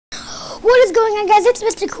What is going on, guys? It's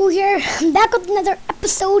Mr. Cool here. I'm back with another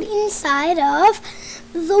episode inside of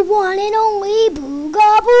the one and only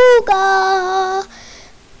Booga Booga.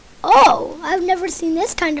 Oh, I've never seen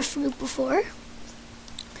this kind of fruit before.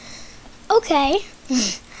 Okay.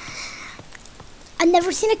 I've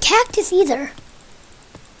never seen a cactus either.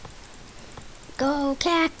 Go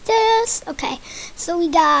cactus. Okay, so we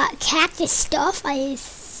got cactus stuff. Okay.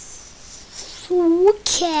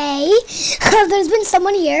 There's been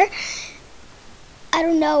someone here. I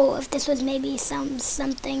don't know if this was maybe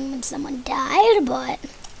something when someone died, but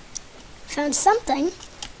found something.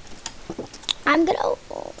 I'm gonna.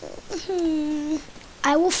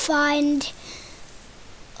 I will find.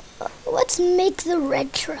 Let's make the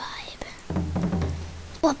red tribe.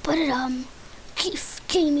 But Chief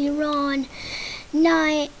Jamie Ron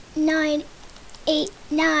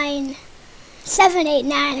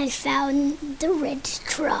 789 has found the red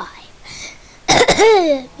tribe.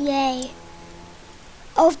 Yay.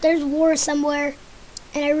 Oh, if there's war somewhere,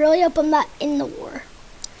 and I really hope I'm not in the war.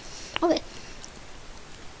 Okay.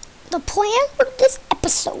 The plan for this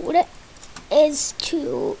episode is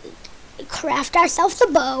to craft ourselves a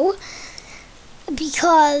bow,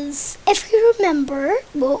 because if you remember,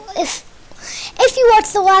 well, if you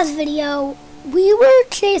watched the last video, we were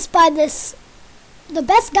chased by the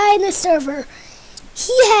best guy in the server.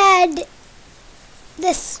 He had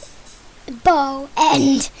this bow,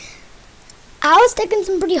 and I was taking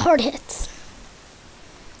some pretty hard hits.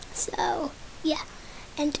 So, yeah.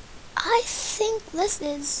 And I think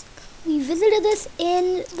we visited this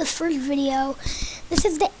in the first video. This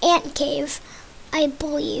is the ant cave, I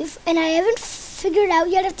believe. And I haven't figured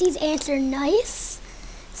out yet if these ants are nice.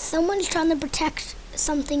 Someone's trying to protect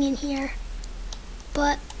something in here.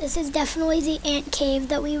 But this is definitely the ant cave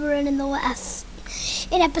that we were in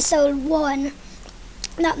episode 1.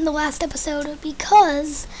 Not in the last episode,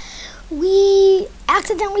 because we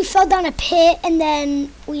accidentally fell down a pit, and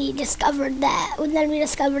then we discovered ants.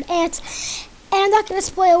 And I'm not going to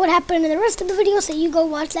spoil what happened in the rest of the video, so you go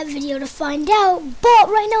watch that video to find out. But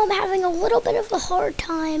right now I'm having a little bit of a hard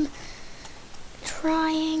time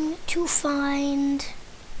trying to find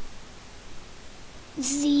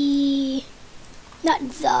the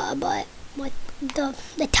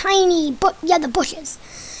tiny, the bushes.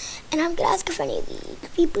 And I'm going to ask if any of the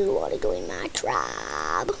people who want to join my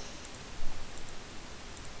tribe.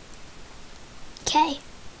 Okay.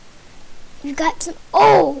 We've got some,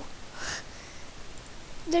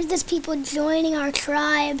 there's just people joining our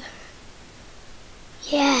tribe.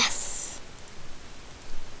 Yes.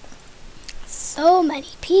 So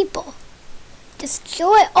many people. Just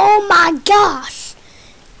join. Oh my gosh.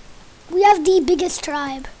 We have the biggest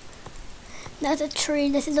tribe. That's a tree.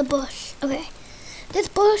 This is a bush. Okay. This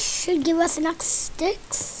bush should give us enough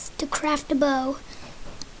sticks to craft a bow.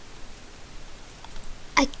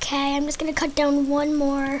 Okay, I'm just going to cut down one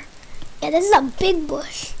more. Yeah, this is a big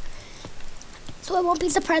bush. So I won't be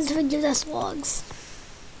surprised if it gives us logs.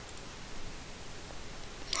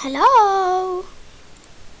 Hello?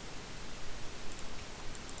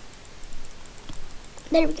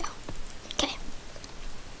 There we go. Okay.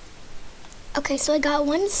 Okay, so I got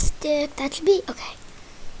one stick. That should be okay.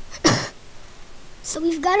 So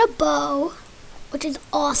we've got a bow, which is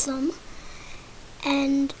awesome.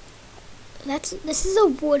 And this is a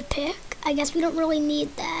wood pick. I guess we don't really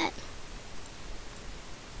need that.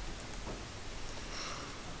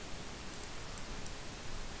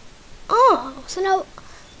 Oh, so now,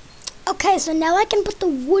 okay, so now I can put the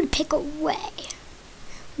wood pick away.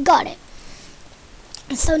 Got it.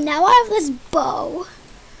 So now I have this bow.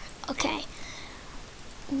 Okay.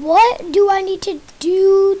 What do I need to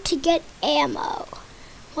do to get ammo?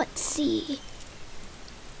 Let's see.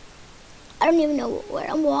 I don't even know where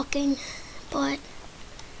I'm walking, but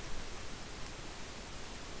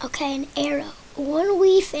okay, an arrow, 1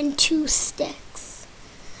 leaf and 2 sticks.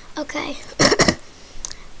 Okay.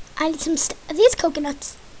 I need some these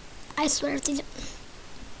coconuts. I swear these are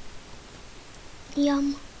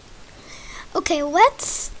yum. Okay,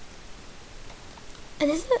 let's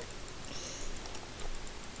this is a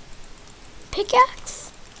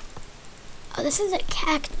pickaxe. Oh, this is a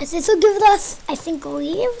cactus. This will give us, I think,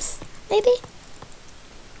 leaves, maybe?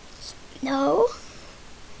 No.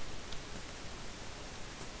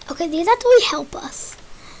 Okay, these actually help us.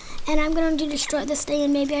 And I'm going to destroy this thing,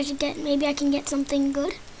 and maybe I can get something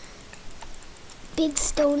good. Big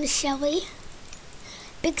stone shelly.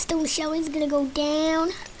 Big stone shelly is going to go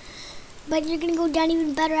down. But you're going to go down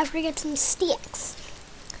even better after you get some sticks.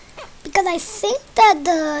 Because I think that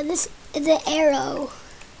the arrow,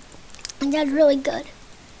 and that's really good.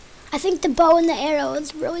 I think the bow and the arrow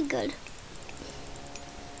is really good.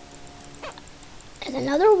 There's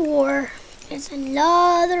another war. There's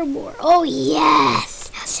another war. Oh, yes.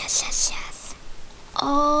 Yes, yes, yes, yes.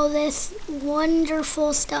 All this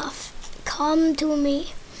wonderful stuff. Come to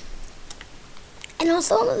me. And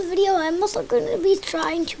also in the video, I'm also going to be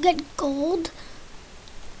trying to get gold.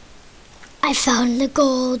 I found the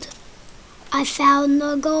gold. I found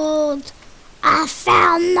the gold. I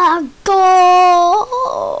found the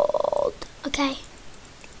gold. Okay.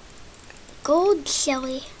 Gold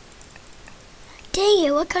Shelly. Dang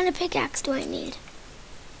it, what kind of pickaxe do I need?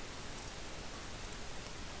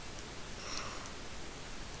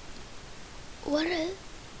 What is...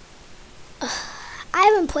 I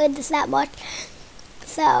haven't played this that much.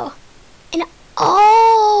 So, and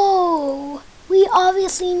oh, we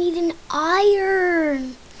obviously need an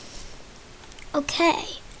iron.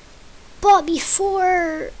 Okay, but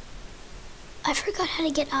before, I forgot how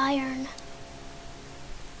to get iron.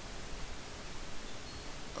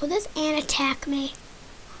 Will this ant attack me?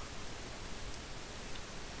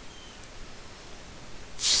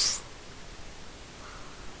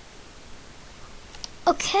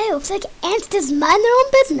 Okay, looks like ants just mind their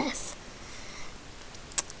own business.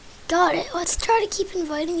 Got it. Let's try to keep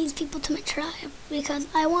inviting these people to my tribe because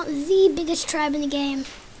I want the biggest tribe in the game.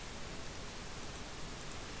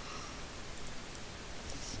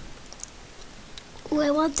 Ooh, I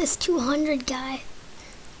want this 200 guy.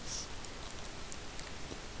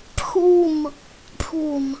 Poom.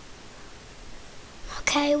 Poom.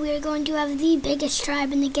 Okay, we are going to have the biggest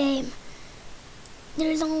tribe in the game.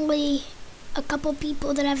 There's only a couple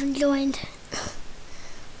people that haven't joined.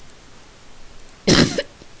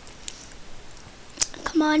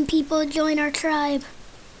 Come on, people, join our tribe.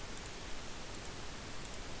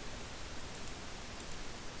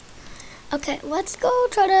 Okay, let's go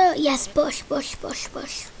try to... Yes, bush, bush, bush,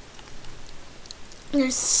 bush.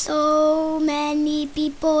 There's so many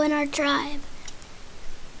people in our tribe.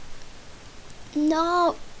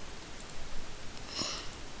 No.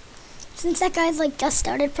 Since that guy's like just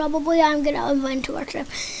started, probably I'm going to invite him to our tribe.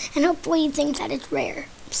 And hopefully he thinks that it's rare.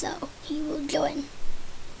 So he will join.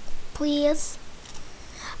 Please.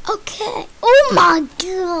 Okay. Oh my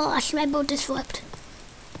gosh, my boat just flipped.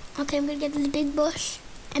 Okay, I'm gonna get to the big bush,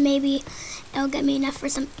 and maybe it'll get me enough for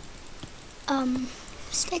some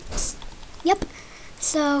sticks. Yep.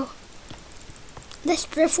 So this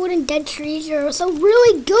driftwood and dead trees are also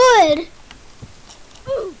really good.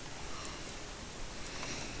 Ooh.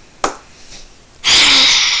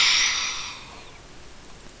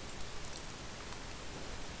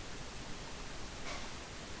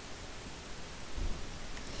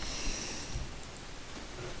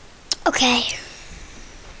 Okay.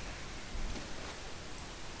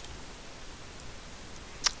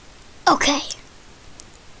 Okay.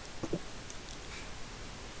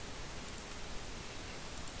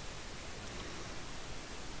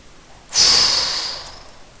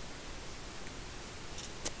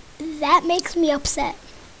 That makes me upset.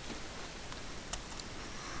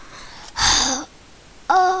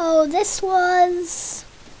 Oh, this was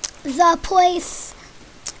the place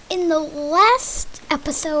in the last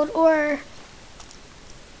episode, or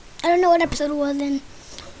I don't know what episode it was in.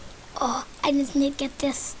 Oh, I just need to get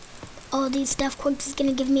this. All these stuff quirks is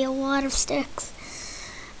gonna give me a lot of sticks.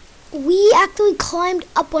 We actually climbed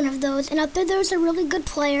up one of those, and up there was a really good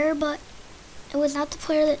player, but it was not the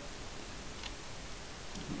player that...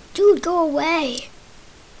 Dude, go away.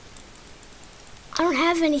 I don't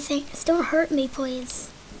have anything. Just don't hurt me,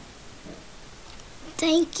 please.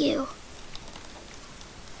 Thank you.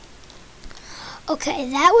 Okay,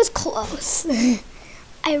 that was close.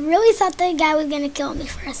 I really thought that guy was gonna kill me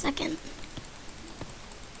for a second.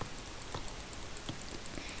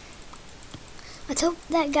 Let's hope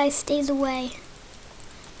that guy stays away.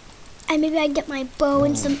 And maybe I get my bow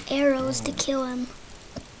and some arrows to kill him.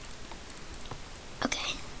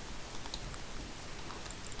 Okay.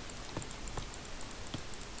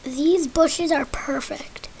 These bushes are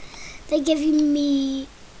perfect. They give me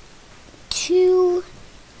 2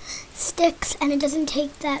 sticks and it doesn't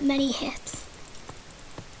take that many hits.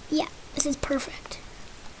 Yeah, this is perfect.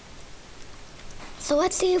 So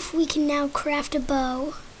let's see if we can now craft a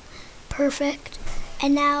bow. Perfect.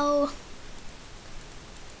 And now,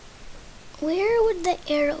 where would the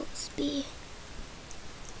arrows be?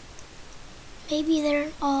 Maybe they're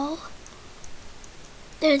all.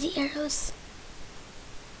 There are the arrows.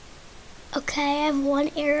 Okay, I have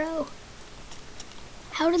 1 arrow.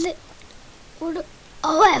 How does it...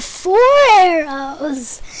 Oh, I have 4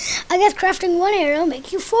 arrows! I guess crafting 1 arrow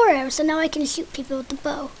makes you 4 arrows, so now I can shoot people with the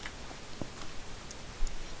bow.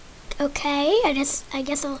 Okay, I guess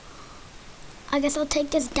I'll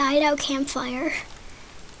take this dyed out campfire.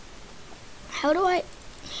 How do I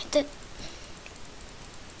hit it?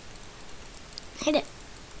 Hit it.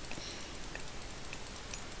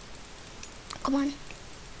 Come on.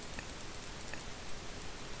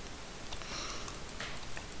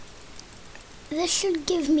 This should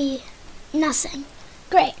give me nothing.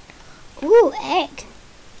 Great. Ooh, egg.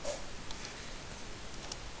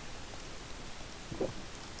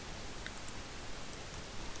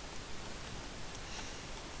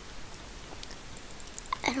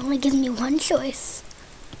 It only gives me one choice.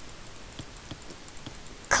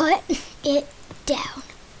 Cut it down.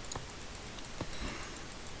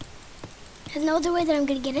 There's no other way that I'm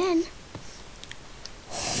gonna get in.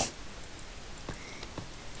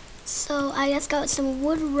 So I just got some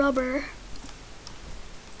wood rubber.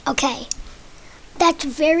 Okay, that's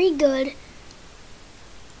very good.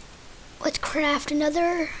 Let's craft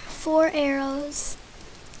another 4 arrows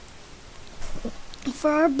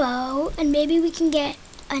for our bow, and maybe we can get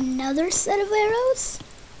another set of arrows?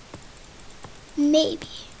 Maybe.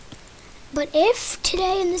 But if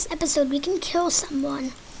today in this episode we can kill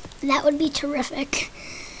someone, that would be terrific.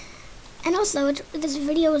 And also, this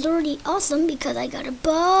video is already awesome because I got a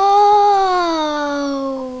bow.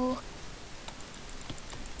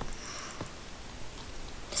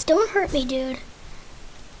 Just don't hurt me, dude.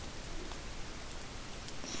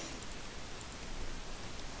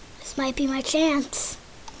 This might be my chance.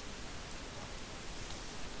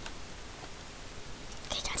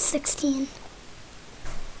 Okay, that's 16.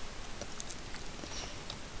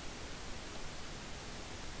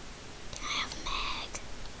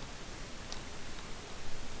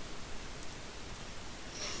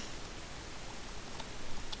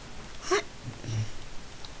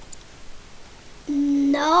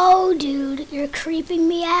 No, dude, you're creeping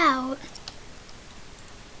me out.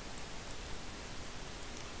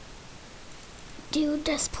 Dude,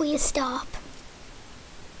 just please stop.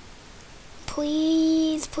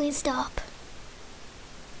 Please, please stop.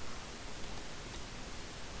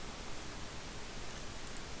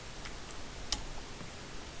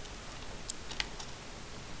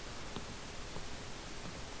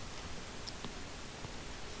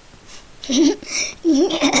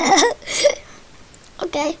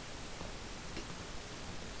 Okay.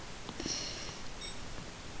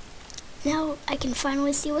 Now I can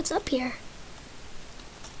finally see what's up here.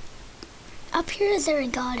 Up here, is there a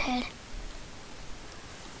godhead?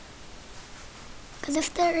 Because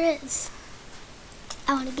if there is,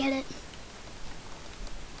 I want to get it.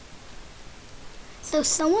 So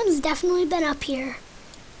someone's definitely been up here.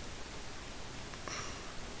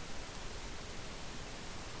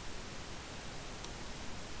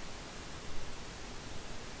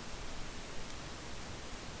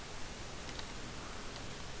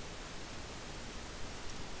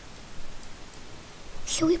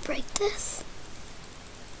 Should we break this?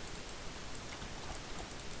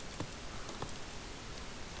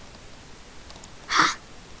 Ha!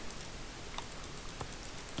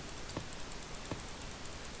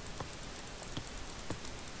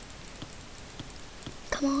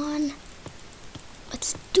 Come on.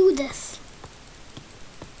 Let's do this.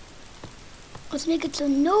 Let's make it so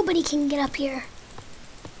nobody can get up here.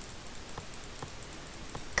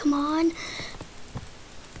 Come on.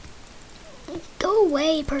 Go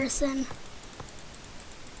away, person.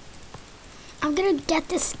 I'm gonna get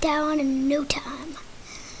this down in no time.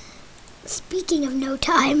 Speaking of no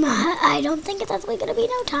time, I don't think it's actually gonna be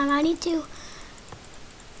no time. I need to...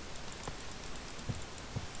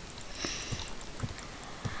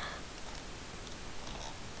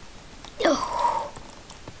 Oh.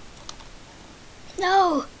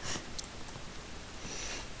 No!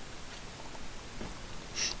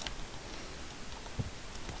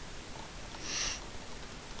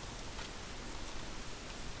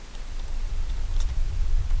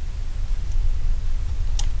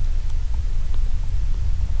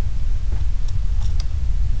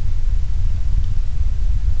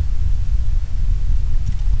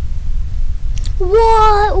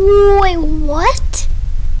 What? Wait, what?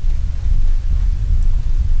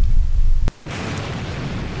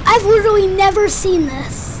 I've literally never seen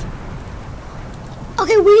this.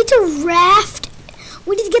 Okay, we need to raft.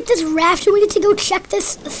 We need to get this raft and we need to go check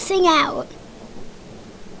this thing out.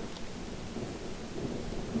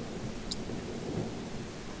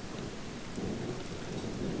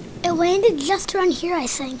 It landed just around here, I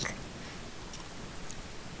think.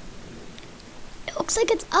 It looks like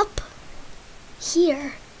it's up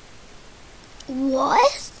here.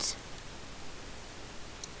 What?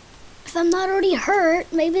 If I'm not already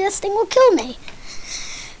hurt, maybe this thing will kill me.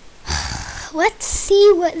 Let's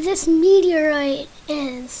see what this meteorite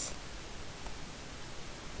is.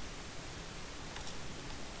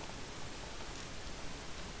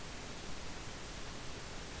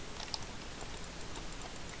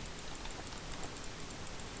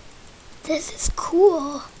 This is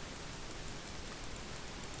cool.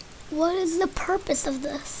 What is the purpose of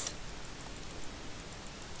this?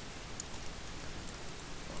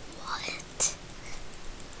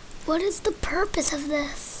 What is the purpose of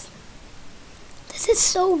this? This is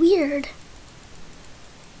so weird.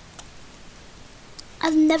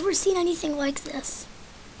 I've never seen anything like this.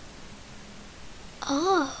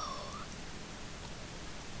 Oh.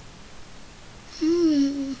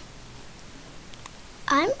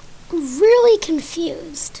 I'm really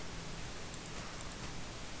confused.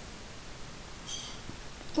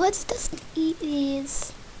 Let's just eat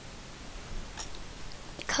these.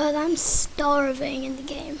 Because I'm starving in the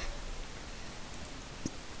game.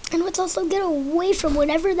 And let's also get away from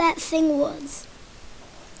whatever that thing was.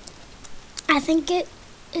 I think it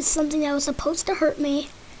is something that was supposed to hurt me.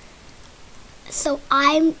 So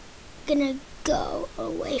I'm gonna go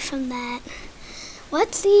away from that.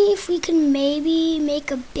 Let's see if we can maybe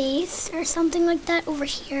make a base or something like that over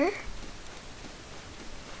here.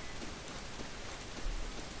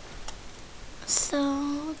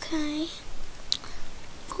 So, okay.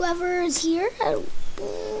 Whoever is here,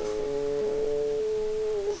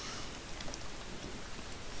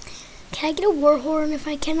 can I get a war horn? If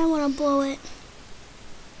I can, I want to blow it.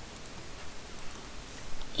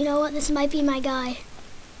 You know what? This might be my guy.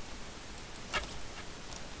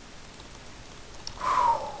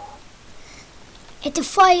 It's a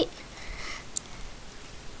fight.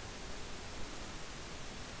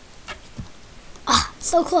 Ah,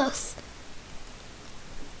 so close.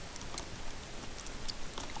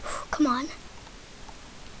 Come on.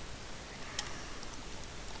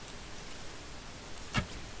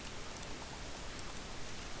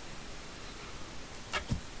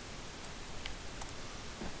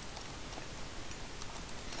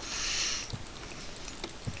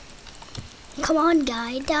 Come on,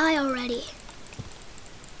 guy, die already.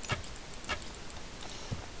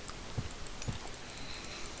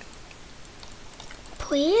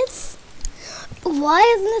 Please? Why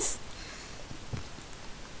isn't this?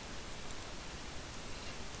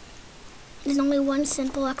 There's only one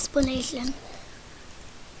simple explanation.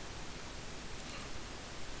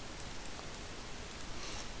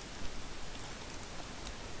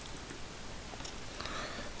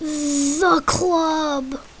 The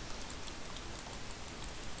club.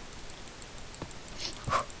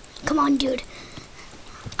 Come on, dude.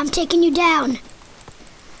 I'm taking you down.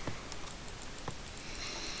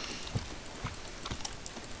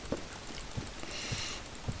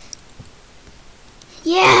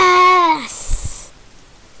 Yes!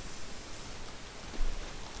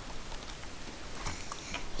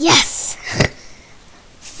 Yes!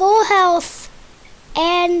 Full health.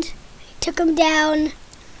 And took him down.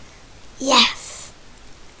 Yes!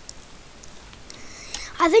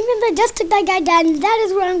 I think that I just took that guy down. That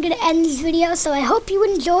is where I'm going to end this video. So I hope you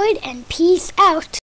enjoyed, and peace out.